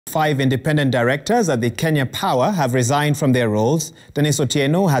5 independent directors at the Kenya Power have resigned from their roles. Denis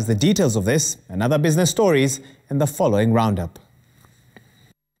Otieno has the details of this and other business stories in the following roundup.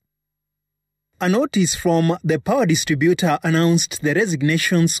 A notice from the power distributor announced the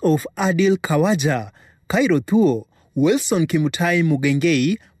resignations of Adil Kawaja, Cairo Thuo, Wilson Kimutai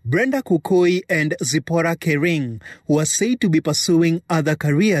Mugengei, Brenda Kukoi and Zipporah Kering, who are said to be pursuing other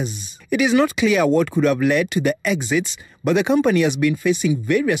careers. It is not clear what could have led to the exits, but the company has been facing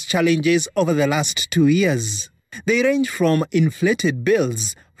various challenges over the last 2 years. They range from inflated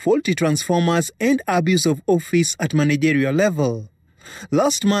bills, faulty transformers and abuse of office at managerial level.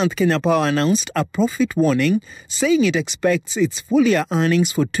 Last month, Kenya Power announced a profit warning, saying it expects its full-year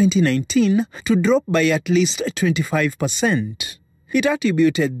earnings for 2019 to drop by at least 25%. It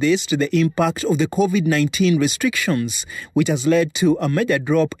attributed this to the impact of the COVID-19 restrictions, which has led to a major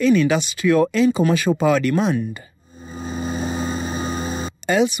drop in industrial and commercial power demand.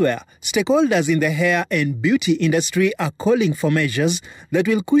 Elsewhere, stakeholders in the hair and beauty industry are calling for measures that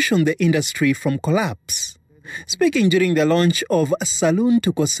will cushion the industry from collapse. Speaking during the launch of Saloon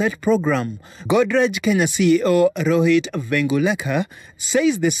to Corset program, Godrej Kenya CEO Rohit Vengulekar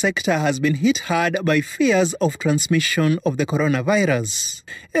says the sector has been hit hard by fears of transmission of the coronavirus.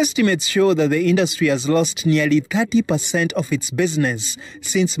 Estimates show that the industry has lost nearly 30% of its business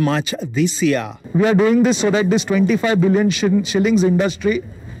since March this year. We are doing this so that this 25 billion shillings industry,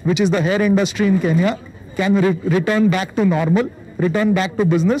 which is the hair industry in Kenya, can return back to normal, return back to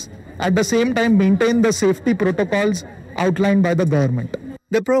business. At the same time, maintain the safety protocols outlined by the government.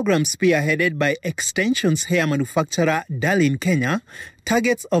 The program, spearheaded by Extension's hair manufacturer Darlin Kenya,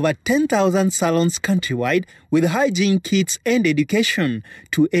 targets over 10,000 salons countrywide with hygiene kits and education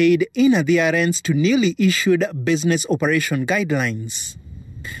to aid in adherence to newly issued business operation guidelines.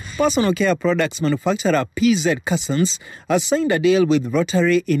 Personal care products manufacturer PZ Cussons has signed a deal with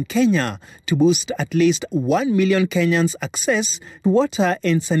Rotary in Kenya to boost at least 1 million Kenyans' access to water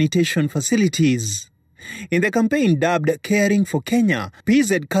and sanitation facilities. In the campaign dubbed Caring for Kenya,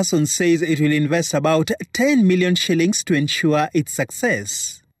 PZ Cussons says it will invest about 10 million shillings to ensure its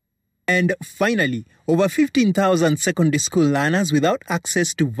success. And finally, over 15,000 secondary school learners without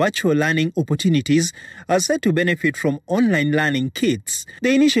access to virtual learning opportunities are set to benefit from online learning kits.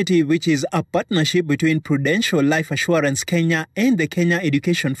 The initiative, which is a partnership between Prudential Life Assurance Kenya and the Kenya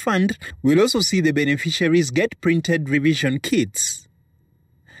Education Fund, will also see the beneficiaries get printed revision kits.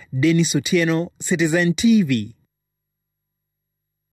 Denis Otieno, Citizen TV.